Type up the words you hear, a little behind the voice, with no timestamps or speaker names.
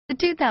The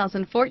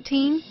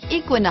 2014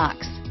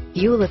 Equinox.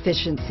 Fuel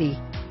efficiency,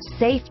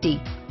 safety,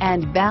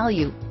 and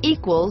value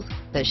equals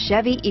the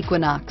Chevy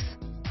Equinox,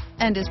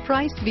 and is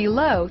priced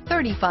below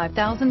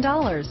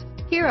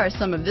 $35,000. Here are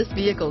some of this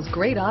vehicle's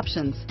great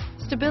options: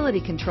 stability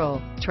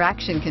control,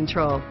 traction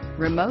control,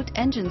 remote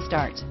engine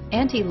start,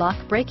 anti-lock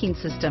braking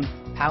system,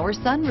 power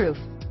sunroof,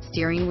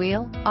 steering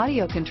wheel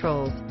audio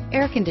controls,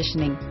 air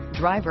conditioning,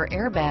 driver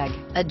airbag,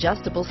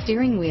 adjustable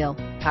steering wheel,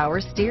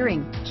 power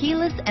steering,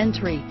 keyless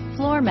entry,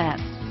 floor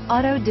mats,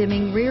 auto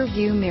dimming rear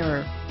view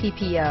mirror,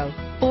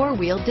 PPO,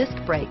 four-wheel disc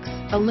brakes,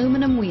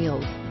 aluminum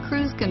wheels,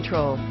 cruise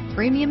control,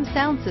 premium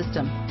sound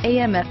system,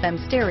 AM/FM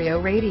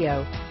stereo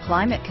radio,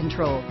 climate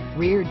control,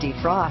 rear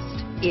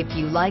defrost. If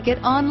you like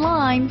it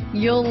online,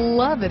 you'll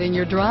love it in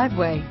your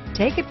driveway.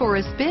 Take it for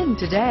a spin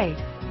today.